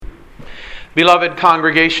Beloved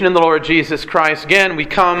congregation in the Lord Jesus Christ, again we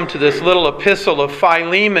come to this little epistle of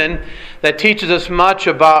Philemon that teaches us much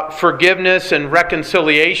about forgiveness and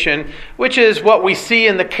reconciliation, which is what we see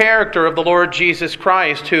in the character of the Lord Jesus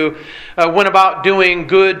Christ, who went about doing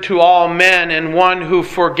good to all men and one who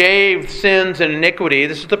forgave sins and iniquity.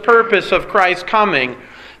 This is the purpose of Christ's coming,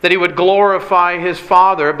 that He would glorify His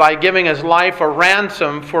Father by giving His life a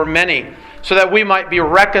ransom for many, so that we might be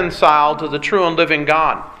reconciled to the true and living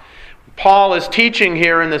God. Paul is teaching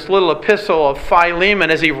here in this little epistle of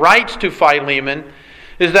Philemon, as he writes to Philemon,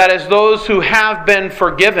 is that as those who have been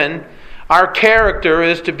forgiven, our character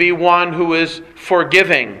is to be one who is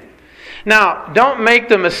forgiving. Now, don't make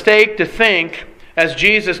the mistake to think, as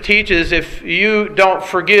Jesus teaches, if you don't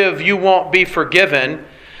forgive, you won't be forgiven,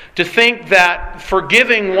 to think that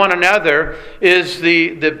forgiving one another is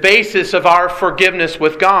the basis of our forgiveness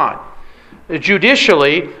with God.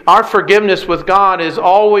 Judicially, our forgiveness with God is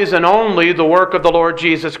always and only the work of the Lord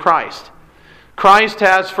Jesus Christ. Christ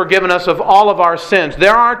has forgiven us of all of our sins.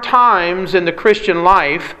 There are times in the Christian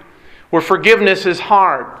life where forgiveness is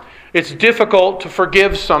hard. It's difficult to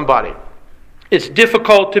forgive somebody. It's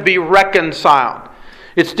difficult to be reconciled.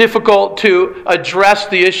 It's difficult to address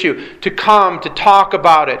the issue, to come, to talk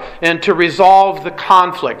about it, and to resolve the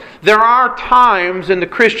conflict. There are times in the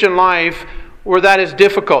Christian life where that is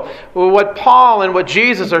difficult. What Paul and what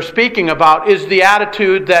Jesus are speaking about is the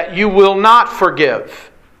attitude that you will not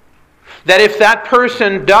forgive. That if that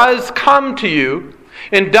person does come to you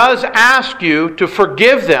and does ask you to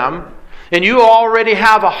forgive them, and you already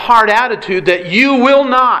have a hard attitude that you will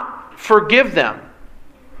not forgive them,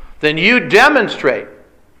 then you demonstrate.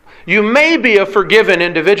 You may be a forgiven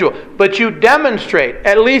individual, but you demonstrate,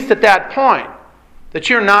 at least at that point,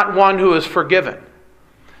 that you're not one who is forgiven.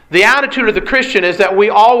 The attitude of the Christian is that we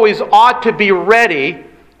always ought to be ready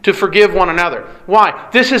to forgive one another. Why?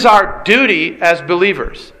 This is our duty as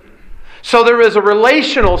believers. So there is a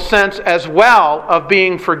relational sense as well of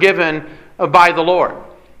being forgiven by the Lord.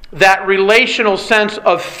 That relational sense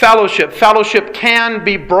of fellowship. Fellowship can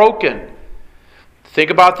be broken. Think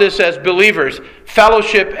about this as believers.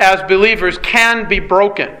 Fellowship as believers can be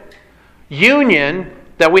broken. Union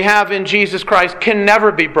that we have in Jesus Christ can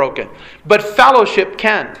never be broken. But fellowship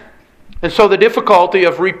can. And so the difficulty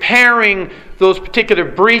of repairing those particular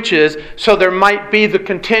breaches so there might be the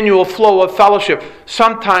continual flow of fellowship,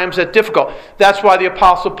 sometimes that's difficult. That's why the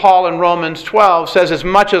Apostle Paul in Romans 12 says, as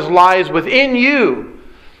much as lies within you,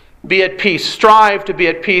 be at peace. Strive to be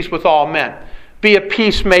at peace with all men. Be a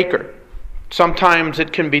peacemaker. Sometimes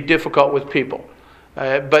it can be difficult with people.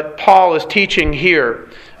 But Paul is teaching here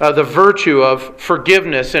the virtue of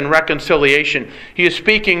forgiveness and reconciliation. He is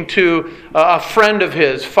speaking to a friend of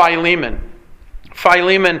his, Philemon.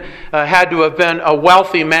 Philemon had to have been a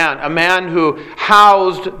wealthy man, a man who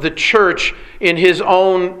housed the church in his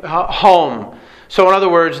own home. So in other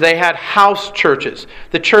words, they had house churches.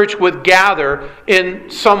 The church would gather in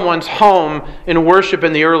someone's home in worship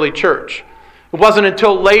in the early church. It wasn't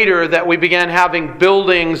until later that we began having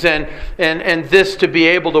buildings and this to be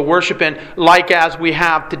able to worship in, like as we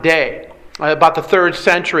have today. About the 3rd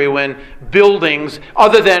century, when buildings,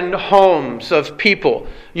 other than homes of people,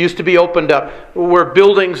 used to be opened up, where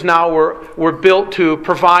buildings now were built to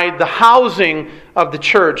provide the housing of the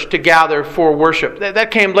church to gather for worship.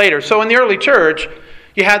 That came later. So in the early church,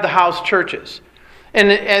 you had the house churches.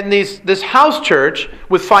 And this house church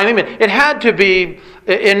with Philemon, it had to be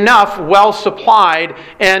enough, well supplied,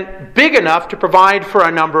 and big enough to provide for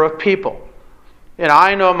a number of people. And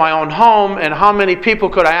I know my own home, and how many people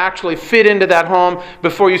could I actually fit into that home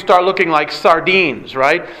before you start looking like sardines,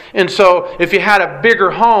 right? And so if you had a bigger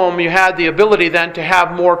home, you had the ability then to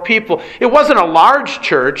have more people. It wasn't a large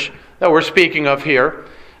church that we're speaking of here,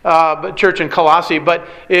 but church in Colossae, but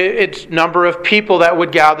it's number of people that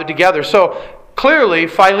would gather together. So clearly,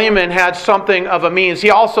 Philemon had something of a means. He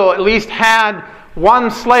also at least had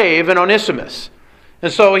one slave in Onesimus.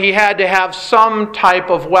 And so he had to have some type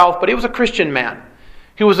of wealth, but he was a Christian man.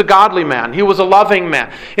 He was a godly man. He was a loving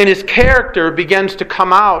man. And his character begins to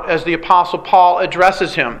come out as the Apostle Paul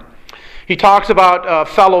addresses him. He talks about a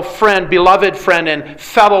fellow friend, beloved friend, and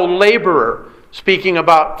fellow laborer, speaking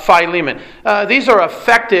about Philemon. These are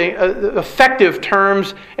effective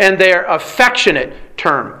terms, and they're affectionate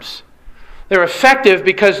terms. They're effective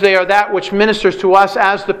because they are that which ministers to us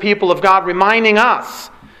as the people of God, reminding us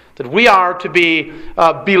that we are to be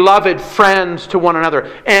beloved friends to one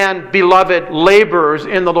another and beloved laborers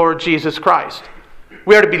in the Lord Jesus Christ.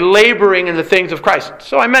 We are to be laboring in the things of Christ.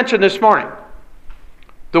 So I mentioned this morning,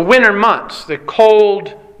 the winter months, the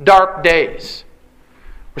cold, dark days,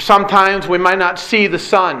 where sometimes we might not see the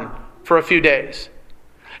sun for a few days.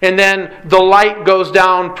 And then the light goes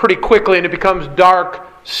down pretty quickly and it becomes dark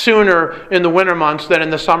sooner in the winter months than in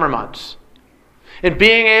the summer months. And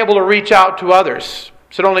being able to reach out to others.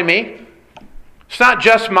 Is it only me? It's not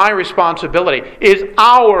just my responsibility. It's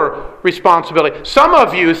our responsibility. Some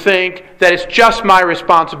of you think that it's just my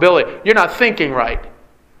responsibility. You're not thinking right.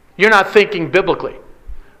 You're not thinking biblically.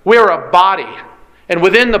 We're a body. And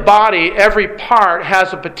within the body, every part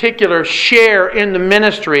has a particular share in the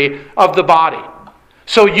ministry of the body.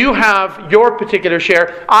 So you have your particular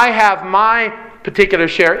share. I have my particular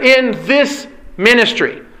share in this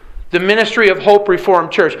ministry. The ministry of Hope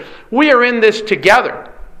Reformed Church. We are in this together.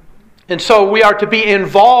 And so we are to be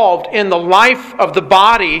involved in the life of the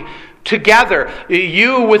body together.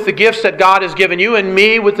 You with the gifts that God has given you, and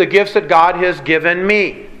me with the gifts that God has given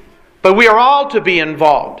me. But we are all to be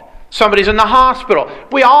involved. Somebody's in the hospital.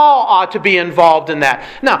 We all ought to be involved in that.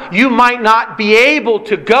 Now, you might not be able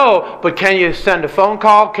to go, but can you send a phone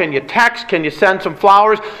call? Can you text? Can you send some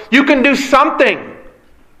flowers? You can do something.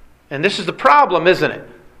 And this is the problem, isn't it?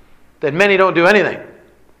 That many don't do anything.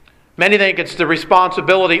 Many think it's the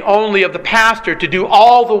responsibility only of the pastor to do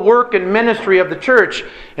all the work and ministry of the church.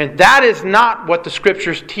 And that is not what the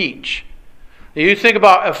Scriptures teach. You think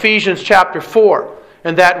about Ephesians chapter 4,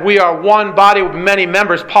 and that we are one body with many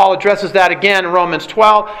members. Paul addresses that again in Romans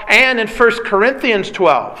 12 and in 1 Corinthians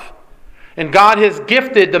 12. And God has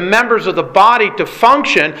gifted the members of the body to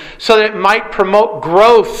function so that it might promote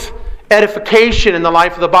growth, edification in the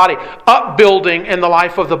life of the body, upbuilding in the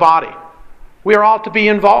life of the body. We are all to be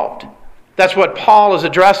involved. That's what Paul is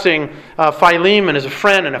addressing Philemon as a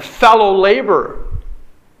friend and a fellow laborer.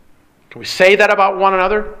 Can we say that about one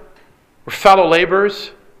another? We're fellow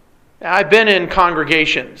laborers. I've been in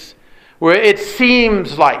congregations where it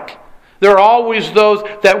seems like there are always those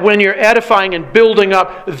that when you're edifying and building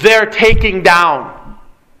up, they're taking down.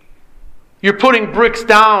 You're putting bricks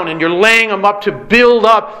down and you're laying them up to build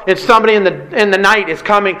up, and somebody in the night is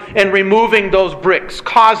coming and removing those bricks,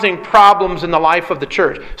 causing problems in the life of the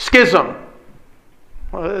church. Schism.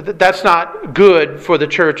 That's not good for the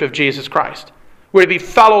church of Jesus Christ. We're to be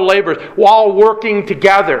fellow laborers, all working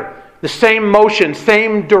together, the same motion,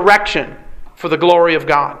 same direction for the glory of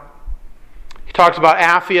God. He talks about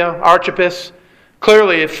Apphia, Archippus.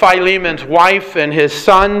 Clearly, Philemon's wife and his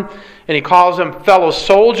son, and he calls them fellow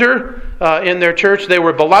soldier in their church. They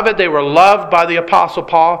were beloved, they were loved by the Apostle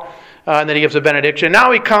Paul, and then he gives a benediction.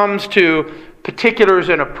 Now he comes to particulars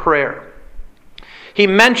in a prayer. He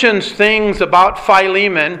mentions things about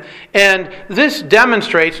Philemon, and this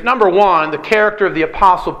demonstrates, number one, the character of the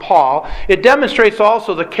Apostle Paul. It demonstrates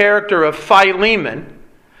also the character of Philemon,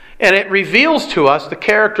 and it reveals to us the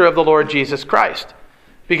character of the Lord Jesus Christ.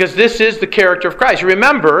 Because this is the character of Christ.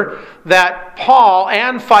 Remember that Paul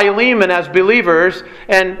and Philemon as believers,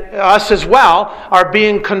 and us as well, are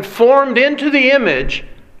being conformed into the image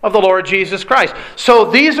of the Lord Jesus Christ. So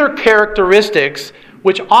these are characteristics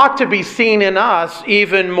which ought to be seen in us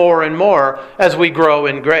even more and more as we grow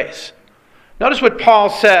in grace. Notice what Paul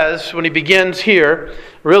says when he begins here.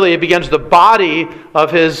 Really, he begins the body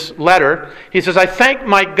of his letter. He says, I thank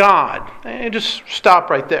my God. And just stop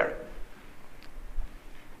right there.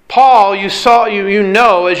 Paul, you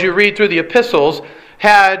know as you read through the epistles,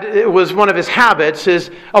 it was one of his habits, is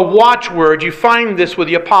a watchword. You find this with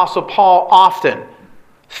the Apostle Paul often.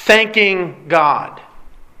 Thanking God.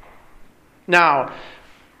 Now,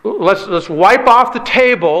 let's wipe off the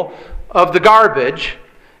table of the garbage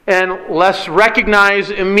and let's recognize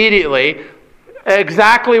immediately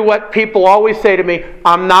exactly what people always say to me,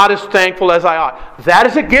 I'm not as thankful as I ought. That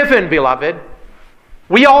is a given, beloved.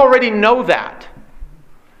 We already know that.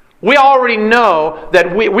 We already know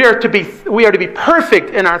that we are to be perfect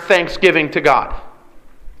in our thanksgiving to God.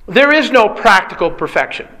 There is no practical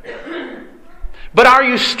perfection. But are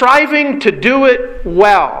you striving to do it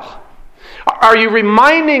well? Are you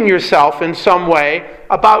reminding yourself in some way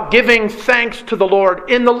about giving thanks to the Lord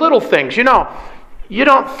in the little things? You know, you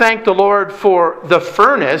don't thank the Lord for the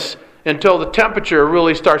furnace until the temperature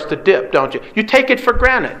really starts to dip, don't you? You take it for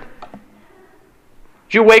granted.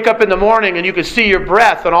 You wake up in the morning and you can see your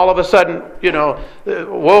breath, and all of a sudden,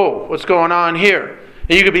 whoa, what's going on here?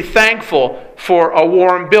 And you can be thankful for a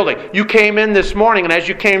warm building. You came in this morning, and as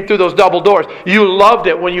you came through those double doors, you loved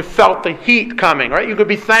it when you felt the heat coming, right? You could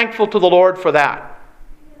be thankful to the Lord for that.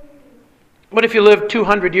 What if you lived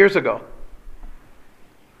 200 years ago?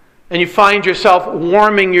 And you find yourself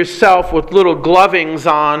warming yourself with little glovings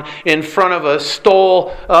on in front of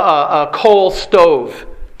a coal stove,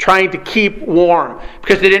 trying to keep warm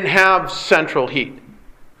because they didn't have central heat.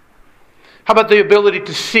 How about the ability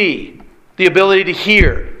to see, the ability to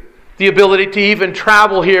hear, the ability to even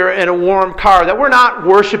travel here in a warm car, that we're not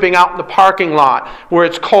worshiping out in the parking lot where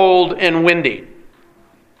it's cold and windy,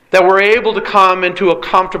 that we're able to come into a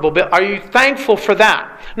comfortable bed. Are you thankful for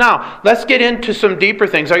that? Now, let's get into some deeper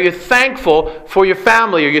things. Are you thankful for your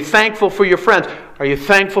family? Are you thankful for your friends? Are you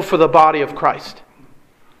thankful for the body of Christ?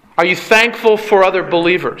 Are you thankful for other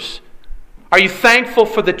believers? Are you thankful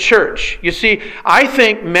for the church? You see, I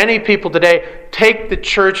think many people today take the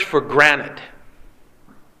church for granted.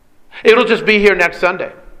 It'll just be here next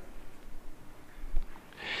Sunday.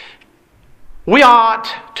 We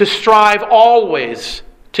ought to strive always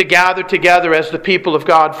to gather together as the people of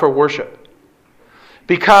God for worship.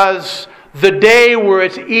 Because the day where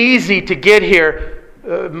it's easy to get here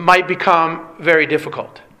might become very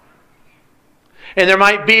difficult. And there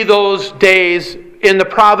might be those days in the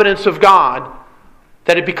providence of God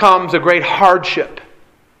that it becomes a great hardship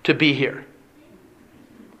to be here.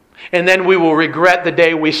 And then we will regret the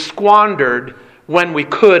day we squandered when we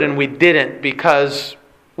could and we didn't because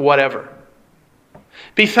whatever.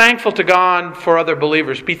 Be thankful to God for other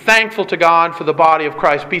believers. Be thankful to God for the body of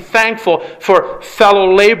Christ. Be thankful for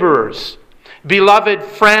fellow laborers, beloved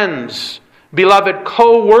friends, beloved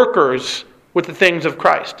co-workers with the things of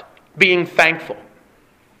Christ. Being thankful.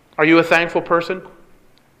 Are you a thankful person?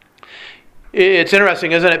 It's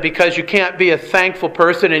interesting, isn't it? Because you can't be a thankful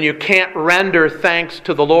person and you can't render thanks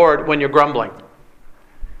to the Lord when you're grumbling.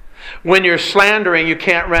 When you're slandering, you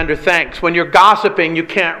can't render thanks. When you're gossiping, you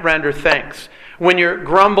can't render thanks. When you're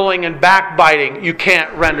grumbling and backbiting, you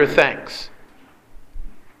can't render thanks.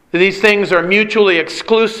 These things are mutually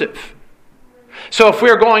exclusive. So if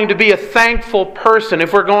we're going to be a thankful person,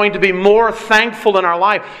 if we're going to be more thankful in our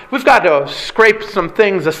life, we've got to scrape some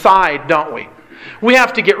things aside, don't we? We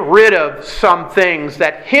have to get rid of some things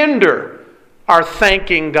that hinder our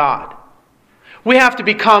thanking God. We have to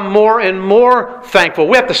become more and more thankful.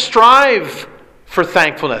 We have to strive for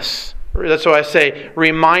thankfulness. That's why I say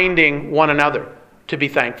reminding one another to be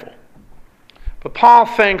thankful. But Paul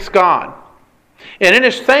thanks God. And in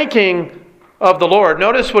his thanking of the Lord,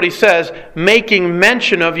 notice what he says, making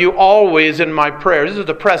mention of you always in my prayers. This is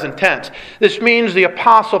the present tense. This means the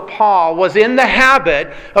Apostle Paul was in the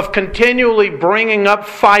habit of continually bringing up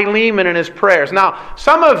Philemon in his prayers. Now,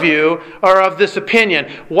 some of you are of this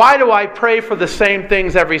opinion. Why do I pray for the same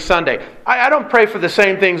things every Sunday? I don't pray for the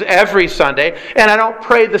same things every Sunday, and I don't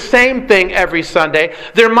pray the same thing every Sunday.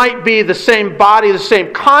 There might be the same body, the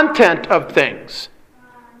same content of things.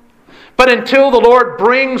 But until the Lord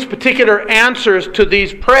brings particular answers to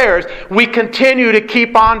these prayers, we continue to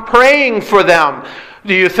keep on praying for them.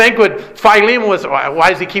 Do you think what Philemon was,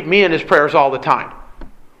 why does he keep me in his prayers all the time?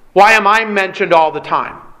 Why am I mentioned all the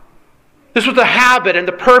time? This was the habit and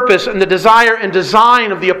the purpose and the desire and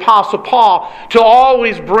design of the Apostle Paul to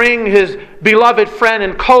always bring his beloved friend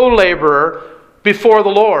and co-laborer before the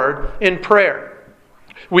Lord in prayer.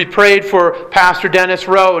 We prayed for Pastor Dennis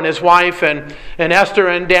Rowe and his wife and Esther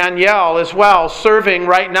and Danielle as well, serving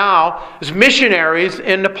right now as missionaries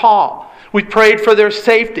in Nepal. We prayed for their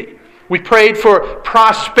safety. We prayed for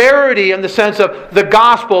prosperity in the sense of the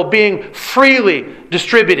gospel being freely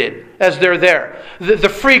distributed as they're there. The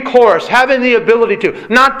free course, having the ability to,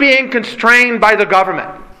 not being constrained by the government,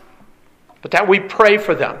 but that we pray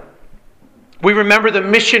for them. We remember the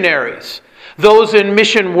missionaries, those in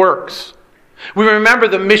mission works. We remember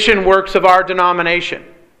the mission works of our denomination.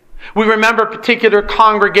 We remember particular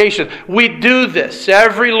congregations. We do this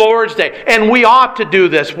every Lord's Day. And we ought to do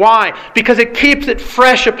this. Why? Because it keeps it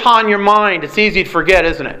fresh upon your mind. It's easy to forget,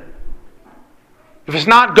 isn't it? If it's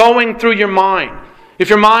not going through your mind, if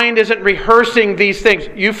your mind isn't rehearsing these things,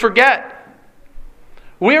 you forget.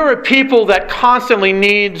 We are a people that constantly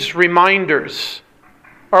needs reminders,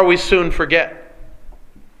 or we soon forget.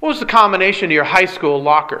 What was the combination to your high school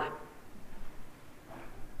locker?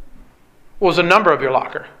 What was the number of your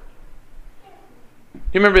locker? You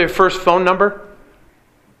remember your first phone number?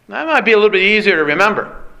 That might be a little bit easier to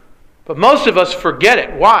remember. But most of us forget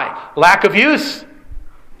it. Why? Lack of use.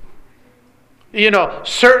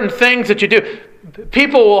 Certain things that you do.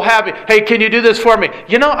 People will have you, hey, can you do this for me?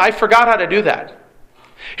 I forgot how to do that.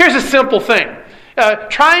 Here's a simple thing.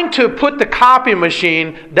 Trying to put the copy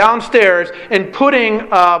machine downstairs and putting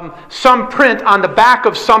some print on the back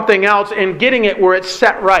of something else and getting it where it's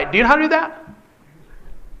set right. Do you know how to do that?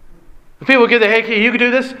 People get the, hey, you can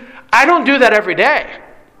do this? I don't do that every day.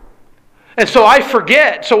 And so I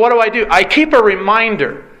forget. So what do? I keep a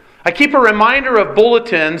reminder. I keep a reminder of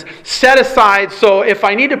bulletins set aside so if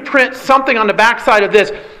I need to print something on the backside of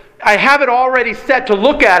this, I have it already set to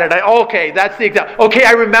look at it. Okay, that's the example. Okay,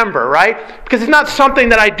 I remember, right? Because it's not something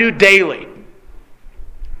that I do daily.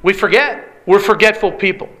 We forget. We're forgetful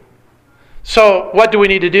people. So what do we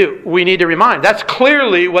need to do? We need to remind. That's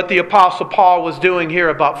clearly what the Apostle Paul was doing here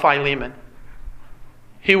about Philemon.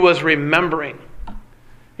 He was remembering.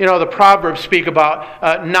 You know, the Proverbs speak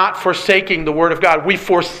about not forsaking the Word of God. We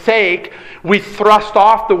thrust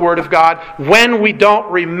off the Word of God when we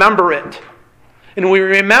don't remember it. And we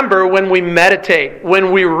remember when we meditate,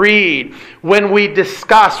 when we read, when we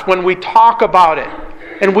discuss, when we talk about it.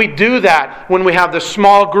 And we do that when we have the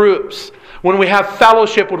small groups, when we have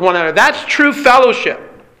fellowship with one another. That's true fellowship.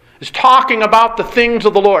 Is talking about the things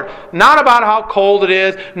of the Lord. Not about how cold it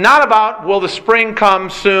is. Not about will the spring come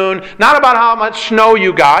soon. Not about how much snow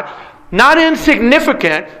you got. Not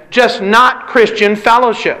insignificant, just not Christian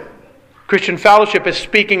fellowship. Christian fellowship is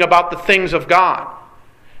speaking about the things of God.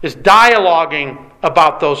 Is dialoguing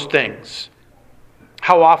about those things.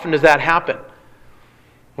 How often does that happen?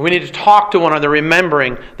 We need to talk to one another,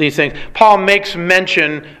 remembering these things. Paul makes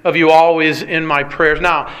mention of you always in my prayers.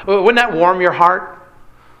 Now, wouldn't that warm your heart?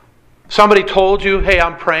 Somebody told you, hey,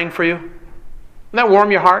 I'm praying for you. Wouldn't that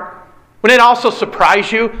warm your heart? Wouldn't it also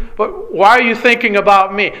surprise you? But why are you thinking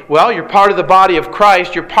about me? Well, you're part of the body of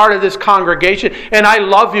Christ. You're part of this congregation. And I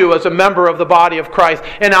love you as a member of the body of Christ.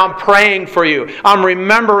 And I'm praying for you. I'm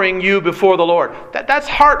remembering you before the Lord. That's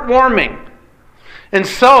heartwarming. And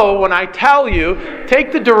so, when I tell you,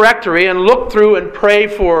 take the directory and look through and pray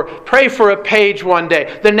for a page one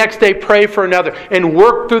day. The next day, pray for another. And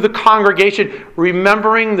work through the congregation,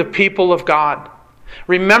 remembering the people of God.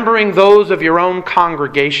 Remembering those of your own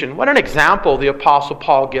congregation. What an example the Apostle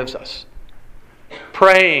Paul gives us.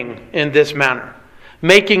 Praying in this manner.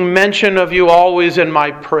 Making mention of you always in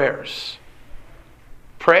my prayers.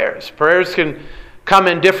 Prayers. Prayers can come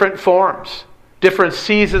in different forms. Different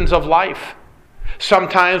seasons of life.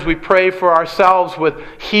 Sometimes we pray for ourselves with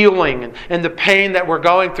healing and the pain that we're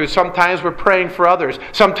going through. Sometimes we're praying for others.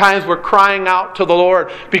 Sometimes we're crying out to the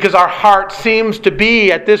Lord because our heart seems to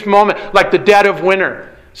be at this moment like the dead of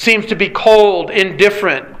winter. Seems to be cold,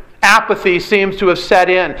 indifferent. Apathy seems to have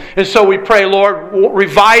set in. And so we pray, Lord,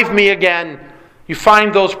 revive me again. You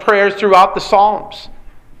find those prayers throughout the Psalms.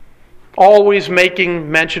 Always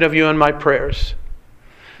making mention of you in my prayers.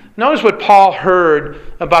 Notice what Paul heard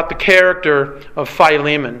about the character of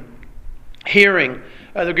Philemon. Hearing,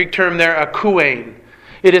 the Greek term there, akouein.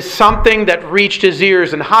 It is something that reached his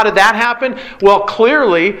ears. And how did that happen? Well,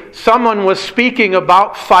 clearly, someone was speaking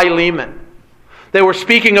about Philemon. They were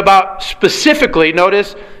speaking about, specifically,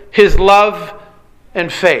 notice, his love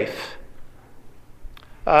and faith.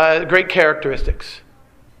 Great characteristics.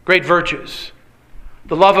 Great virtues.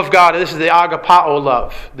 The love of God, this is the agapao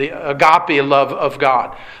love, the agape love of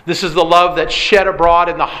God. This is the love that's shed abroad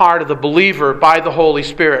in the heart of the believer by the Holy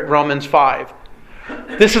Spirit, Romans 5.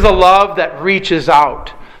 This is a love that reaches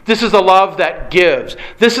out. This is a love that gives.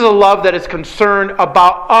 This is a love that is concerned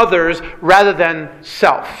about others rather than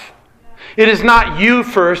self. It is not you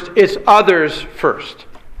first, it's others first.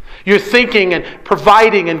 You're thinking and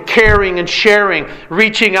providing and caring and sharing,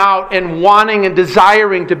 reaching out and wanting and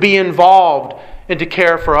desiring to be involved and to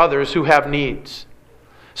care for others who have needs.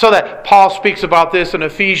 So that Paul speaks about this in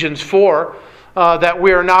Ephesians 4, that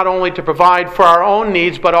we are not only to provide for our own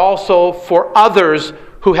needs, but also for others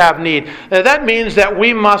who have need. Now, that means that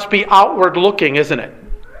we must be outward looking, isn't it?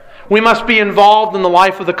 We must be involved in the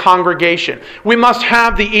life of the congregation. We must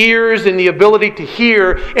have the ears and the ability to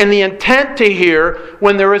hear and the intent to hear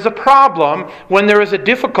when there is a problem, when there is a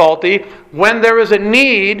difficulty, when there is a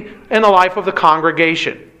need in the life of the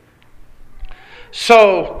congregation.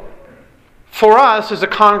 So, for us as a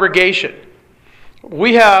congregation,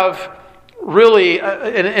 we have really,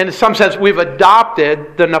 in some sense, we've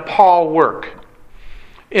adopted the Nepal work.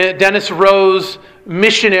 Dennis Rowe's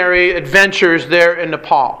missionary adventures there in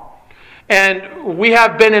Nepal. And we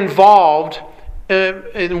have been involved,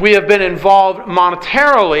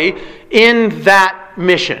 monetarily in that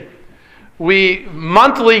mission. We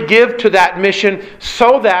monthly give to that mission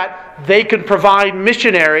so that they can provide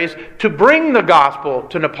missionaries to bring the gospel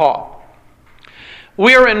to Nepal.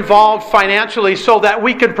 We are involved financially so that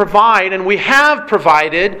we can provide, and we have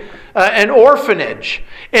provided, an orphanage,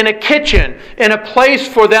 and a kitchen, and a place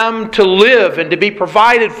for them to live and to be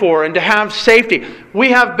provided for and to have safety. We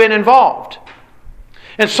have been involved.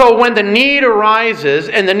 And so when the need arises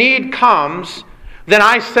and the need comes, then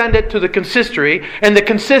I send it to the consistory, and the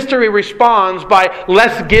consistory responds by,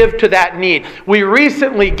 let's give to that need. We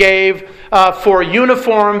recently gave for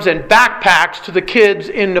uniforms and backpacks to the kids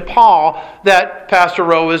in Nepal that Pastor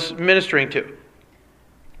Rowe is ministering to.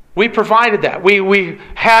 We provided that. We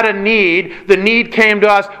had a need. The need came to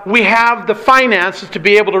us. We have the finances to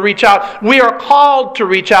be able to reach out. We are called to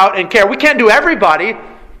reach out and care. We can't do everybody,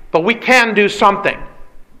 but we can do something.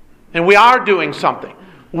 And we are doing something.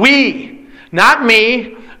 We, not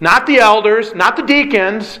me, not the elders, not the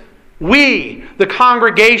deacons, we, the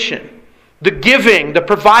congregation, the giving, the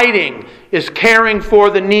providing, is caring for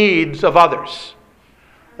the needs of others.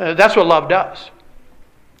 That's what love does.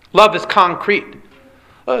 Love is concrete.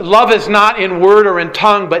 Love is not in word or in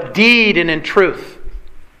tongue, but deed and in truth.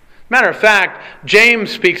 Matter of fact, James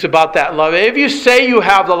speaks about that love. If you say you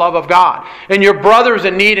have the love of God, and your brother is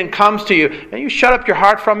in need and comes to you, and you shut up your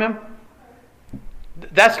heart from him,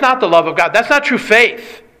 that's not the love of God. That's not true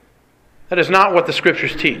faith. That is not what the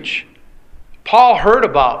Scriptures teach. Paul heard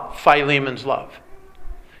about Philemon's love,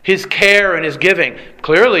 his care and his giving.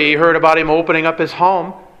 Clearly, he heard about him opening up his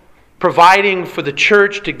home, providing for the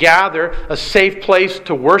church to gather, a safe place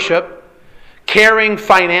to worship, caring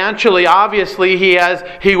financially. Obviously,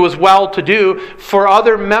 he was well-to-do for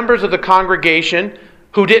other members of the congregation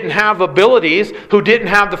who didn't have abilities, who didn't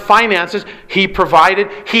have the finances. He provided,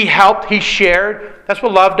 he helped, he shared. That's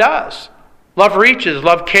what love does. Love reaches,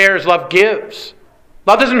 love cares, love gives.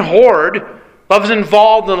 Love doesn't hoard. Love is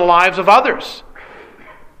involved in the lives of others.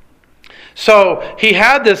 So he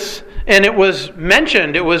had this, and it was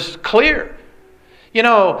mentioned, it was clear. You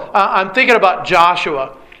know, I'm thinking about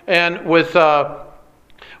Joshua and with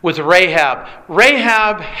Rahab.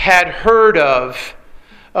 Rahab had heard of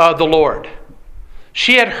the Lord.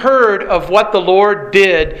 She had heard of what the Lord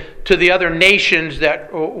did to the other nations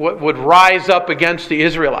that would rise up against the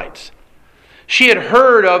Israelites. She had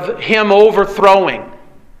heard of him overthrowing.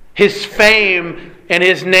 His fame and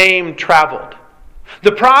his name traveled.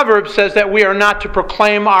 The proverb says that we are not to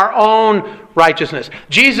proclaim our own righteousness.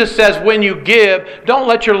 Jesus says when you give, don't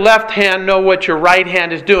let your left hand know what your right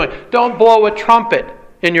hand is doing. Don't blow a trumpet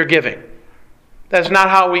in your giving. That's not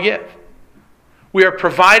how we give. We are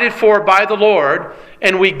provided for by the Lord,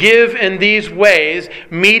 and we give in these ways,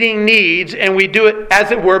 meeting needs, and we do it,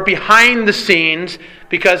 as it were, behind the scenes,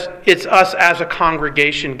 because it's us as a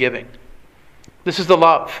congregation giving. This is the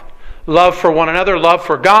love. Love for one another, love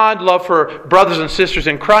for God, love for brothers and sisters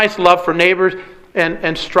in Christ, love for neighbors,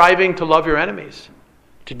 and striving to love your enemies,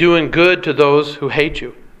 to doing good to those who hate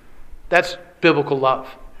you. That's biblical love.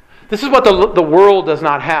 This is what the world does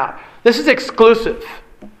not have. This is exclusive.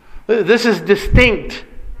 This is distinct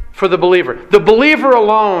for the believer. The believer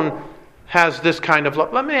alone has this kind of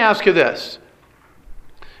love. Let me ask you this.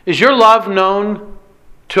 Is your love known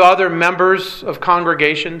to other members of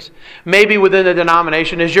congregations? Maybe within a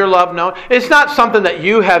denomination. Is your love known? It's not something that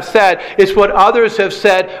you have said. It's what others have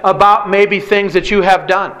said about maybe things that you have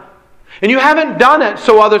done. And you haven't done it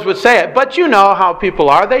so others would say it. But you know how people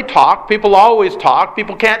are. They talk. People always talk.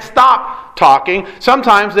 People can't stop talking.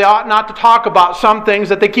 Sometimes they ought not to talk about some things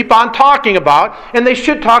that they keep on talking about. And they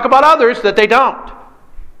should talk about others that they don't.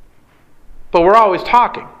 But we're always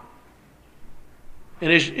talking.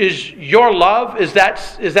 And is your love, is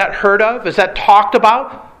that heard of? Is that talked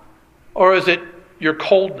about? Or is it your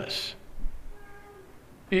coldness?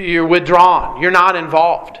 You're withdrawn. You're not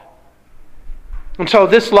involved. And so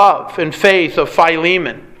this love and faith of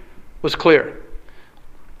Philemon was clear.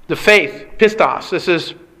 The faith, pistos, this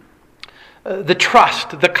is the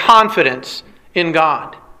trust, the confidence in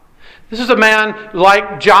God. This is a man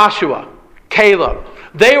like Joshua, Caleb.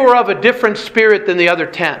 They were of a different spirit than the other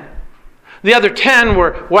 10. The other 10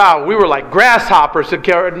 were, we were like grasshoppers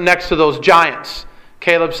next to those giants.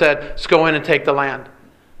 Caleb said, let's go in and take the land.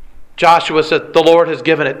 Joshua said, the Lord has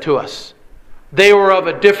given it to us. They were of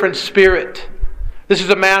a different spirit. This is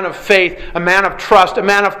a man of faith, a man of trust, a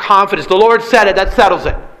man of confidence. The Lord said it, that settles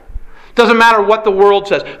it. Doesn't matter what the world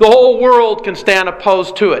says. The whole world can stand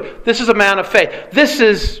opposed to it. This is a man of faith. This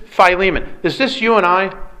is Philemon. Is this you and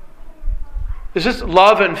I? Is this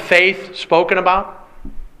love and faith spoken about?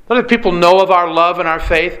 Let people know of our love and our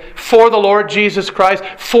faith for the Lord Jesus Christ,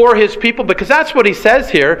 for His people, because that's what he says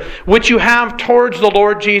here, which you have towards the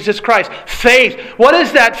Lord Jesus Christ. Faith. What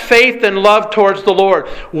is that faith and love towards the Lord?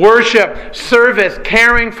 Worship, service,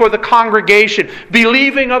 caring for the congregation,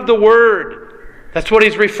 believing of the Word. That's what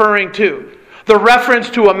he's referring to. The reference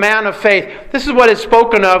to a man of faith. This is what is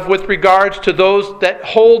spoken of with regards to those that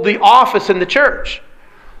hold the office in the church.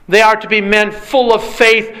 They are to be men full of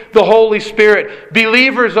faith, the Holy Spirit,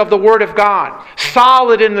 believers of the Word of God,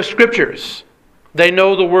 solid in the Scriptures. They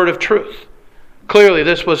know the word of truth. Clearly,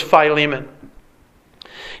 this was Philemon.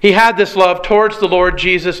 He had this love towards the Lord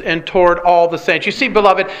Jesus and toward all the saints. You see,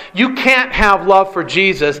 beloved, you can't have love for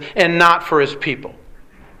Jesus and not for His people.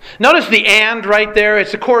 Notice the and right there.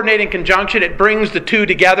 It's a coordinating conjunction. It brings the two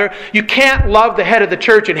together. You can't love the head of the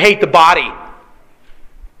church and hate the body.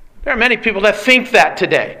 There are many people that think that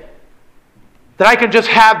today. That I can just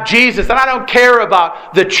have Jesus and I don't care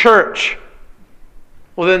about the church.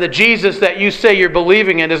 well, then the Jesus that you say you're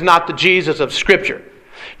believing in is not the Jesus of Scripture.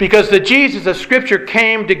 Because the Jesus of Scripture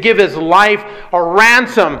came to give his life a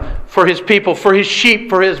ransom for his people, for his sheep,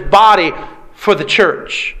 for his body, for the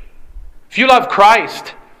church. If you love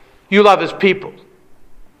Christ, you love his people.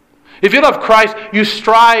 If you love Christ, you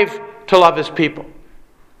strive to love his people.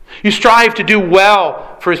 You strive to do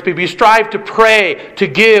well for his people. You strive to pray, to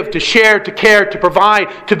give, to share, to care, to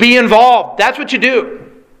provide, to be involved. That's what you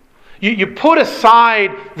do. You put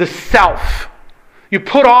aside the self. You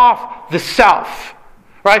put off the self.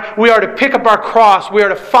 Right? We are to pick up our cross. We are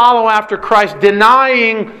to follow after Christ,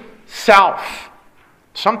 denying self.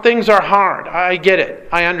 Some things are hard. I get it.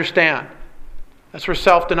 I understand. That's where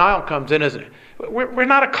self-denial comes in, isn't it? We're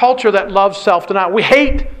not a culture that loves self-denial. We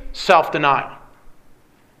hate self-denial.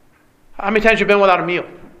 How many times have you been without a meal?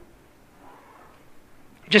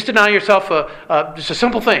 Just deny yourself just a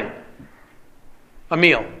simple thing. A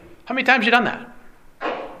meal. How many times have you done that?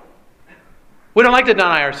 We don't like to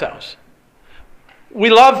deny ourselves. We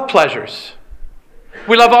love pleasures.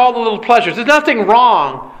 We love all the little pleasures. There's nothing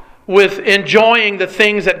wrong with enjoying the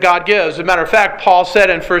things that God gives. As a matter of fact, Paul said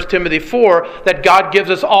in 1 Timothy 4 that God gives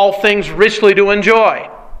us all things richly to enjoy.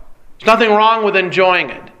 There's nothing wrong with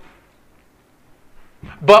enjoying it.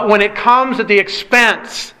 But when it comes at the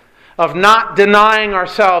expense of not denying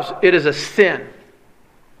ourselves, it is a sin.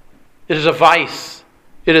 It is a vice.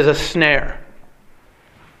 It is a snare.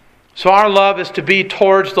 So our love is to be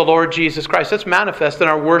towards the Lord Jesus Christ. That's manifest in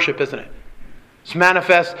our worship, isn't it? It's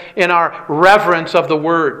manifest in our reverence of the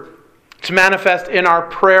Word. It's manifest in our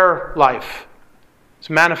prayer life. It's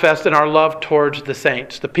manifest in our love towards the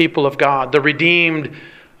saints, the people of God, the redeemed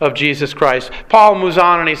of Jesus Christ. Paul moves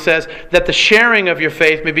on and he says that the sharing of your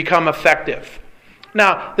faith may become effective.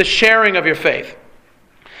 Now, the sharing of your faith.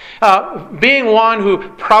 Being one who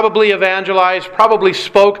probably evangelized, probably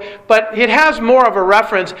spoke, but it has more of a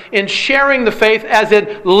reference in sharing the faith as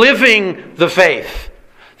in living the faith.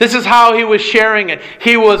 This is how he was sharing it.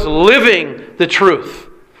 He was living the truth.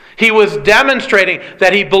 He was demonstrating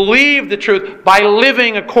that he believed the truth by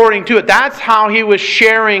living according to it. That's how he was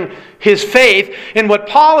sharing his faith. And what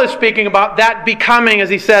Paul is speaking about, that becoming, as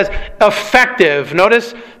he says, effective.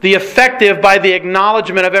 Notice the effective by the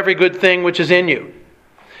acknowledgement of every good thing which is in you.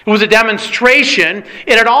 It was a demonstration,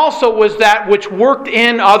 and it also was that which worked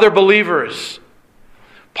in other believers.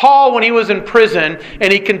 Paul, when he was in prison,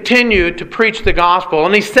 and he continued to preach the gospel,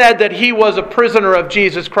 and he said that he was a prisoner of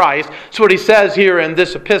Jesus Christ. That's what he says here in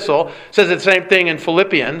this epistle. He says the same thing in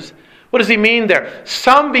Philippians. What does he mean there?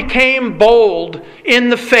 Some became bold in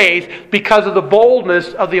the faith because of the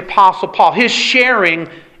boldness of the Apostle Paul, his sharing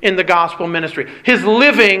in the gospel ministry, his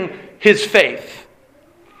living his faith.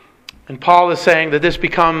 And Paul is saying that this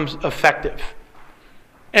becomes effective.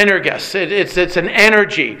 Energus, it's an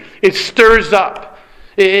energy. It stirs up.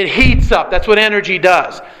 It heats up. That's what energy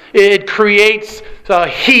does. It creates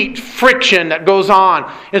heat, friction that goes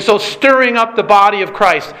on. And so stirring up the body of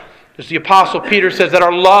Christ, as the Apostle Peter says, that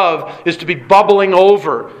our love is to be bubbling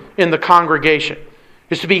over in the congregation.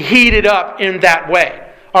 Is to be heated up in that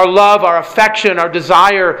way. Our love, our affection, our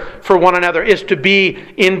desire for one another is to be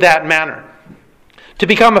in that manner. To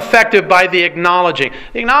become effective by the acknowledging.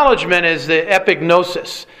 The acknowledgement is the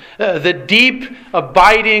epignosis, the deep,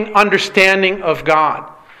 abiding understanding of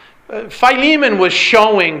God. Philemon was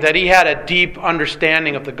showing that he had a deep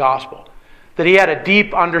understanding of the gospel, that he had a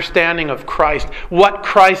deep understanding of Christ, what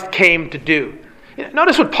Christ came to do.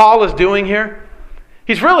 Notice what Paul is doing here.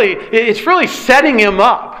 It's really setting him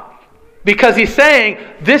up. Because he's saying,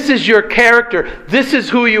 this is your character, this is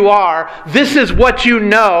who you are, this is what you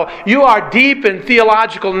know. You are deep in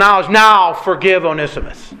theological knowledge. Now forgive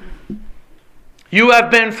Onesimus. You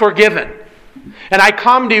have been forgiven. And I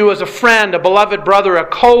come to you as a friend, a beloved brother, a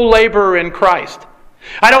co-laborer in Christ.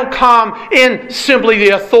 I don't come in simply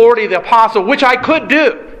the authority of the apostle, which I could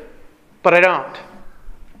do, but I don't.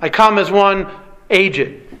 I come as one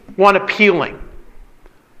aged, one appealing,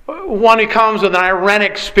 one who comes with an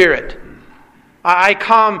irenic spirit. I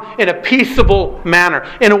come in a peaceable manner,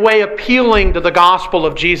 in a way appealing to the gospel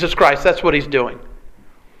of Jesus Christ. That's what he's doing.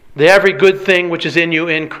 The every good thing which is in you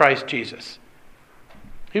in Christ Jesus.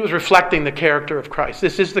 He was reflecting the character of Christ.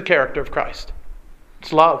 This is the character of Christ.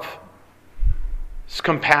 It's love. It's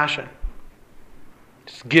compassion.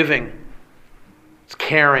 It's giving. It's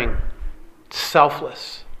caring. It's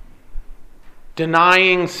selfless.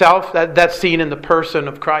 Denying self, that's seen in the person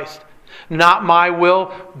of Christ. Not my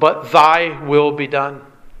will, but thy will be done.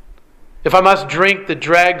 If I must drink the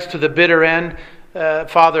dregs to the bitter end,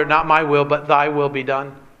 Father, not my will, but thy will be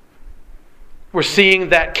done. We're seeing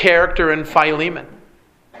that character in Philemon.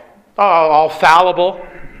 All fallible.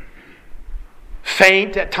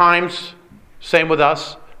 faint at times, same with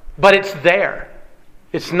us, but it's there.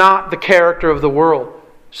 It's not the character of the world.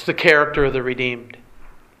 It's the character of the redeemed.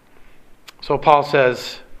 So Paul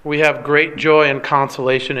says, we have great joy and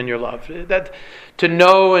consolation in your love. That to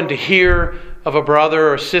know and to hear of a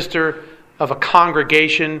brother or sister, of a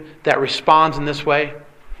congregation that responds in this way,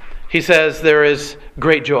 he says there is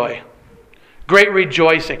great joy, great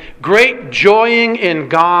rejoicing, great joying in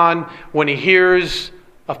God when he hears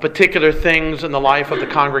of particular things in the life of the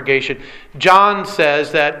congregation. John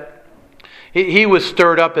says that he was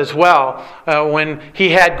stirred up as well when he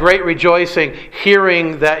had great rejoicing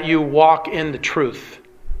hearing that you walk in the truth.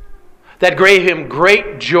 That gave him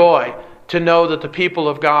great joy to know that the people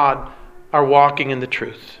of God are walking in the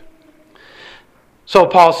truth. So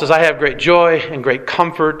Paul says, I have great joy and great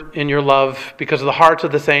comfort in your love because the hearts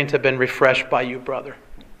of the saints have been refreshed by you, brother.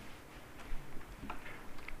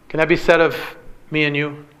 Can that be said of me and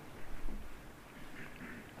you?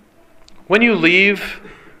 When you leave,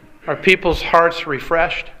 are people's hearts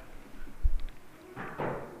refreshed?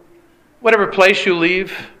 Whatever place you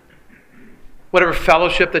leave, whatever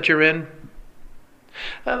fellowship that you're in.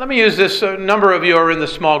 Let me use this. A number of you are in the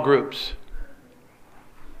small groups.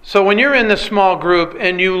 So when you're in the small group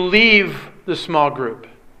and you leave the small group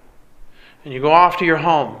and you go off to your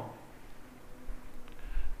home,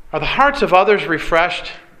 are the hearts of others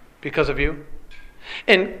refreshed because of you?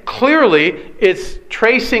 And clearly it's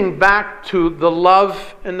tracing back to the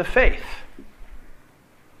love and the faith.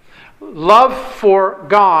 Love for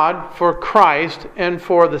God, for Christ, and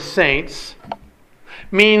for the saints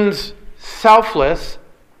means selfless,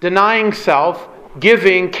 denying self,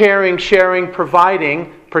 giving, caring, sharing,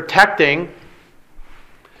 providing, protecting.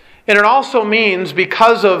 And it also means,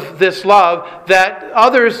 because of this love, that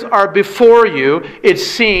others are before you, it's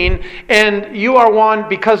seen, and you are one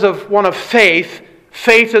because of one of faith,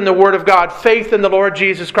 faith in the Word of God, faith in the Lord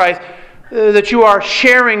Jesus Christ, that you are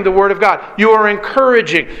sharing the Word of God. You are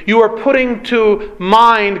encouraging. You are putting to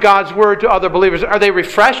mind God's Word to other believers. Are they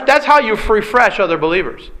refreshed? That's how you refresh other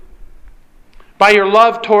believers. By your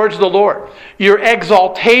love towards the Lord. Your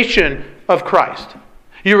exaltation of Christ.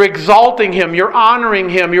 You're exalting Him. You're honoring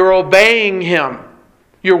Him. You're obeying Him.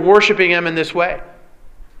 You're worshiping Him in this way.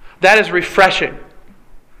 That is refreshing.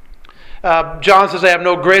 John says, I have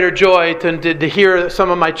no greater joy than to hear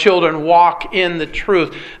some of my children walk in the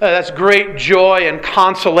truth. That's great joy and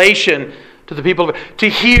consolation to the people. To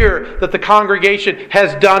hear that the congregation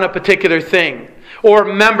has done a particular thing. Or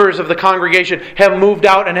members of the congregation have moved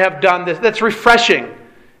out and have done this. That's refreshing.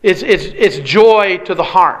 It's joy to the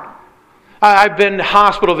heart. I've been to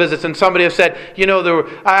hospital visits and somebody has said,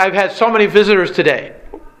 I've had so many visitors today.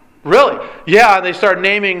 Really? Yeah, and they start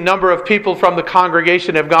naming number of people from the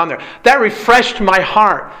congregation have gone there. That refreshed my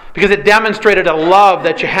heart because it demonstrated a love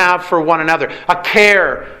that you have for one another, a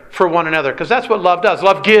care for one another, because that's what love does.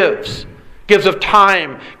 Love gives of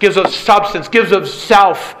time, gives of substance, gives of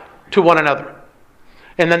self to one another.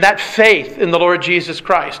 And then that faith in the Lord Jesus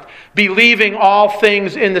Christ, believing all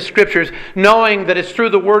things in the Scriptures, knowing that it's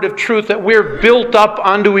through the word of truth that we're built up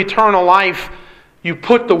unto eternal life. You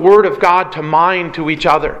put the Word of God to mind to each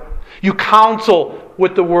other. You counsel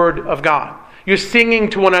with the Word of God. You're singing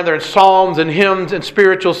to one another in psalms and hymns and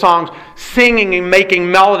spiritual songs, singing and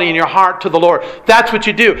making melody in your heart to the Lord. That's what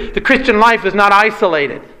you do. The Christian life is not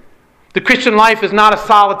isolated. The Christian life is not a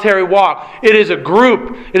solitary walk. It is a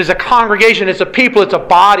group. It is a congregation. It's a people. It's a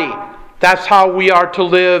body. That's how we are to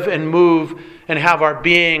live and move and have our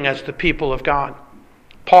being as the people of God.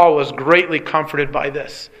 Paul was greatly comforted by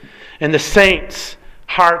this. And the saints'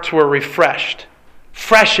 hearts were refreshed,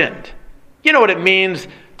 freshened. You know what it means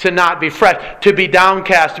to not be fresh, to be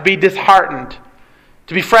downcast, to be disheartened,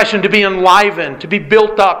 to be freshened, to be enlivened, to be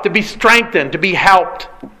built up, to be strengthened, to be helped.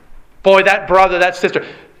 Boy, that brother, that sister,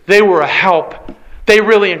 they were a help. They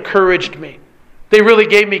really encouraged me. They really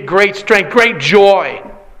gave me great strength, great joy.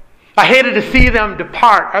 I hated to see them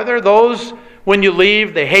depart. Are there those, when you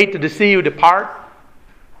leave, they hate to see you depart?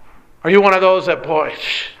 Are you one of those that, boy,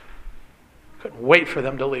 couldn't wait for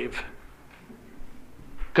them to leave?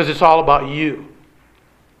 Because it's all about you.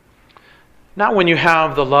 Not when you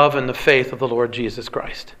have the love and the faith of the Lord Jesus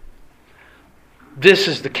Christ. This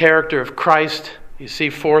is the character of Christ. You see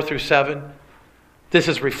 4 through 7. This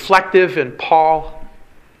is reflective in Paul.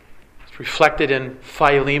 It's reflected in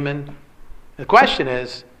Philemon. The question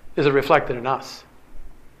is it reflected in us?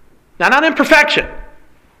 Now, not in perfection,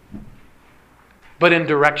 but in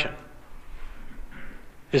direction.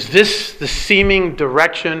 Is this the seeming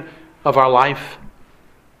direction of our life?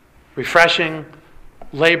 Refreshing,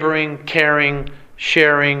 laboring, caring,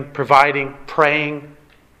 sharing, providing, praying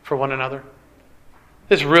for one another?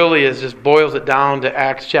 This really just boils it down to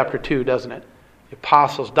Acts chapter 2, doesn't it? The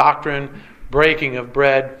apostles' doctrine, breaking of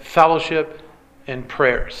bread, fellowship, and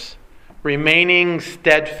prayers. Remaining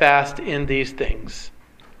steadfast in these things.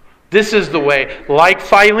 This is the way, like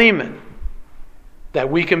Philemon,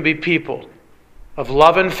 that we can be people of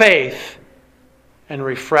love and faith and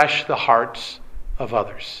refresh the hearts of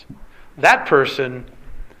others. That person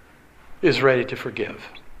is ready to forgive.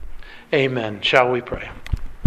 Amen. Shall we pray?